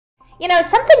You know,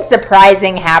 something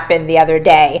surprising happened the other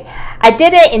day. I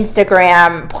did an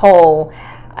Instagram poll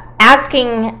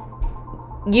asking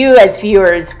you as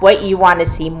viewers what you want to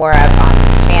see more of on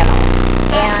this channel.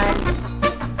 And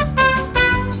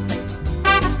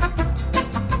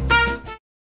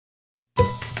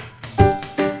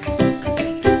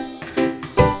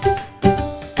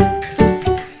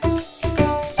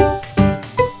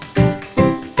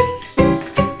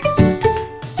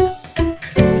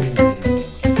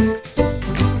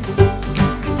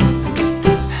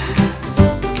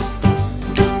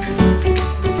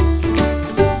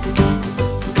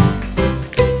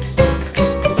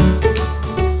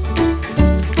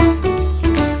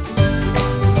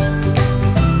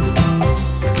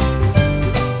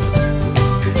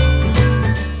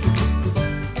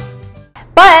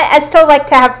I still like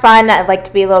to have fun. I like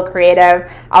to be a little creative.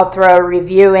 I'll throw a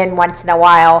review in once in a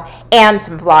while and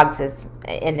some vlogs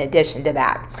in addition to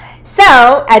that.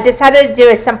 So I decided to do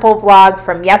a simple vlog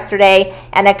from yesterday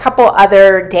and a couple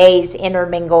other days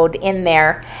intermingled in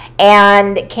there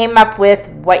and came up with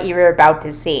what you're about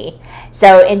to see.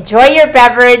 So enjoy your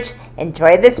beverage.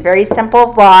 Enjoy this very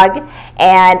simple vlog,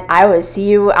 and I will see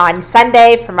you on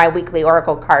Sunday for my weekly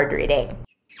oracle card reading.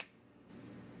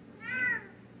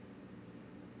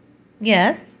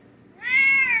 Yes?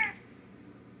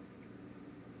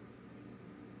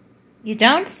 You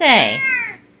don't say.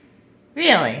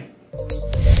 Really?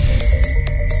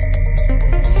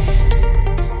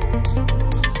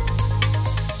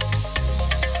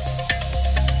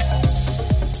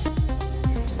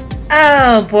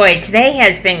 Oh boy, today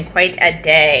has been quite a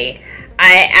day.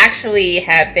 I actually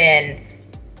have been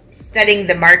studying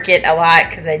the market a lot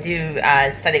because I do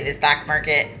study the stock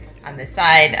market on the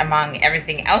side among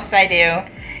everything else I do,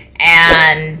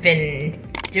 and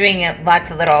been doing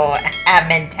lots of little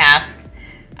admin tasks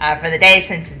for the day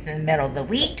since it's in the middle of the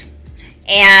week,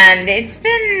 and it's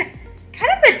been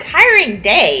kind of a tiring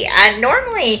day.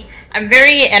 Normally I'm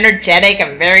very energetic,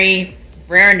 I'm very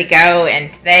raring to go,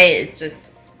 and today is just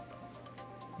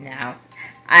no.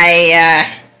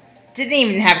 I didn't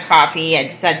even have coffee. I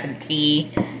just had some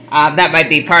tea. That might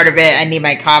be part of it. I need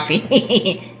my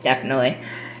coffee definitely.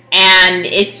 And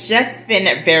it's just been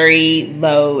a very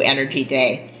low energy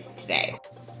day today.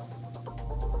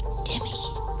 Timmy.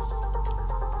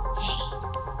 Hey.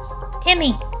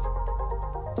 Timmy.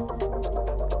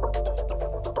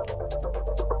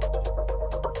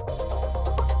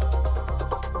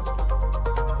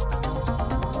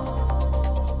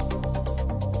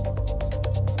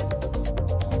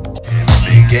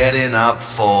 Be getting up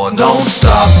for. Don't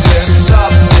stop this,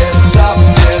 stop this, stop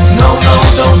this. No,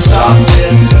 no, don't stop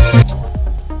this.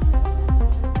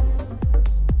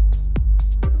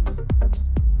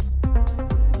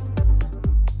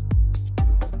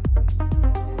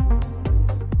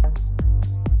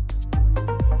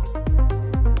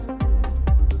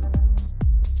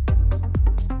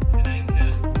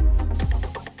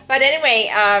 But anyway,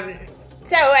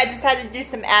 so I decided to do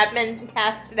some admin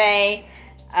tasks today.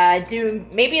 Do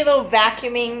maybe a little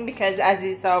vacuuming because, as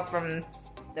you saw from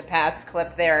the past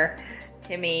clip there,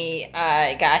 Timmy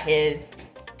got his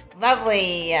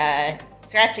lovely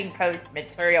scratching post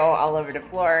material all over the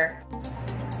floor.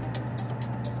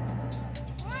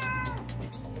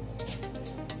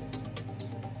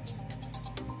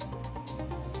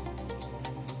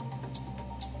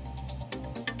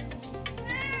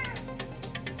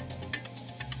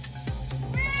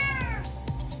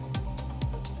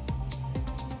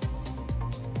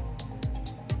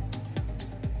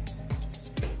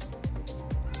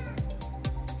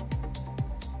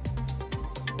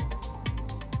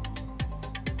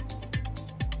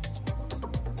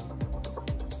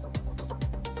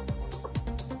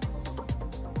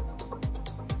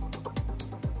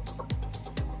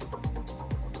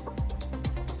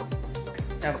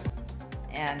 Oh,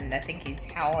 and I think he's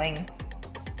howling.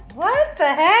 What the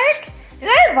heck? Did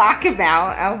I lock him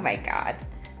out? Oh my god.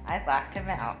 I locked him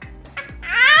out.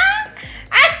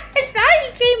 I thought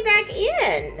he came back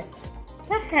in.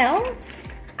 What the hell?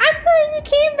 I thought he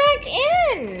came back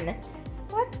in.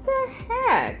 What the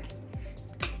heck?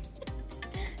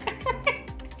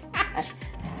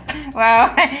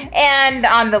 Well, and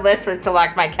on the list was to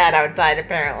lock my cat outside,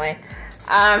 apparently.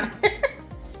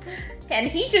 And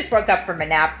he just woke up from a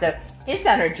nap, so his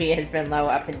energy has been low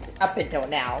up until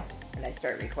now, and I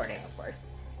start recording, of course.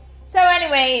 So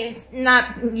anyway,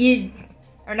 you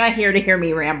are not here to hear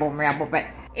me ramble, but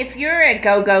if you're a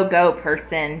go, go, go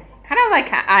person, kind of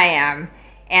like I am,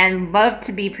 and love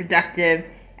to be productive,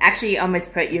 actually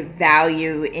almost put your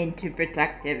value into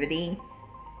productivity,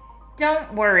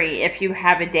 don't worry if you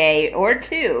have a day or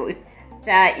two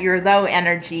that you're low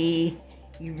energy,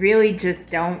 you really just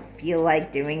don't feel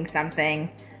like doing something,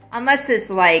 unless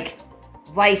it's like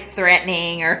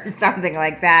life-threatening or something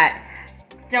like that,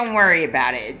 don't worry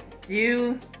about it.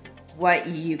 Do what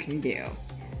you can do.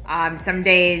 Some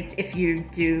days, if you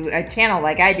do a channel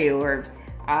like I do, or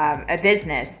a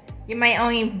business, you might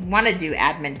only want to do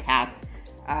admin tasks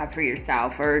for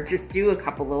yourself, or just do a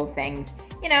couple little things,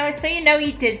 so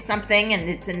you did something and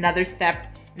it's another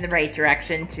step in the right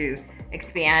direction to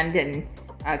expand and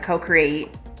co-create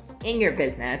in your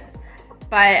business.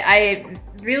 But I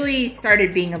really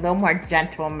started being a little more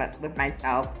gentle with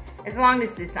myself. As long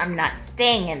as I'm not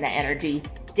staying in the energy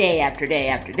day after day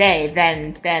after day,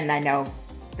 then I know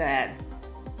the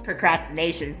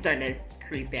procrastination's starting to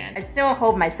creep in. I still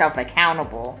hold myself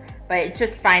accountable, but it's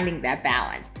just finding that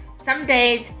balance. Some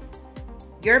days,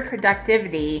 your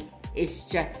productivity is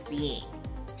just being,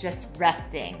 just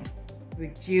resting,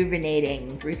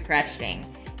 rejuvenating, refreshing.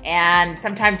 And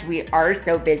sometimes we are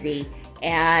so busy,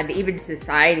 and even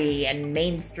society and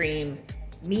mainstream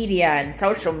media and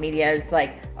social media is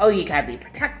like, oh, you gotta be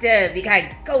productive, you gotta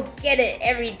go get it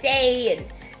every day,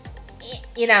 and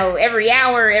every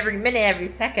hour, every minute,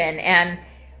 every second. And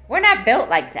we're not built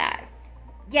like that.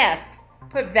 Yes,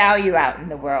 put value out in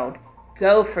the world.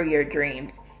 Go for your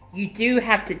dreams. You do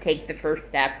have to take the first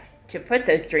step to put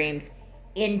those dreams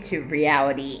into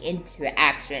reality, into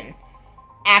action.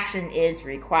 Action is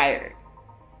required.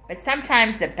 But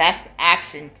sometimes the best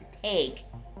action to take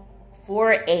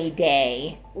for a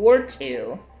day or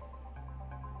two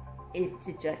is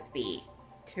to just be,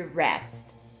 to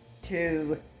rest,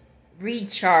 to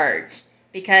recharge.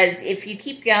 Because if you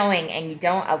keep going and you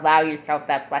don't allow yourself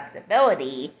that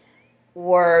flexibility,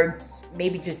 or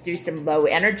maybe just do some low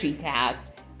energy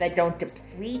tasks that don't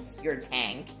deplete your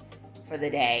tank for the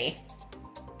day,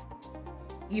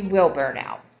 you will burn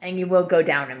out and you will go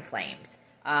down in flames.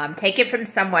 Take it from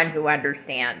someone who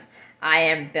understands. I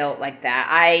am built like that.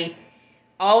 I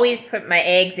always put my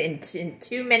eggs in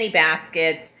too many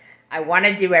baskets. I want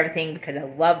to do everything because I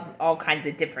love all kinds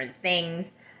of different things.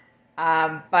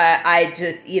 But I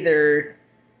just either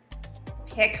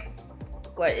pick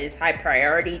what is high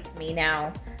priority to me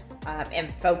now,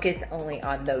 and focus only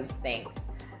on those things.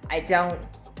 I don't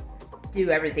do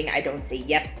everything. I don't say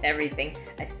yes to everything.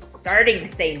 I'm starting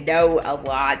to say no a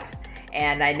lot,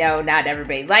 and I know not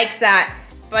everybody likes that,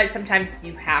 but sometimes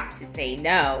you have to say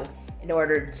no in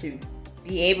order to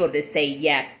be able to say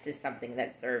yes to something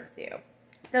that serves you.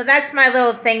 So that's my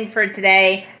little thing for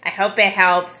today. I hope it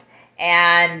helps.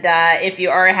 And if you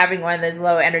are having one of those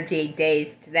low energy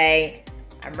days today,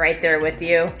 I'm right there with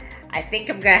you. I think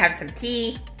I'm gonna have some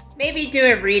tea, maybe do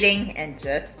a reading, and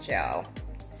just chill.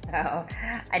 So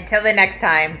until the next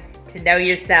time, to know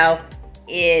yourself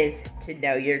is to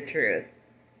know your truth.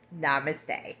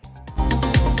 Namaste.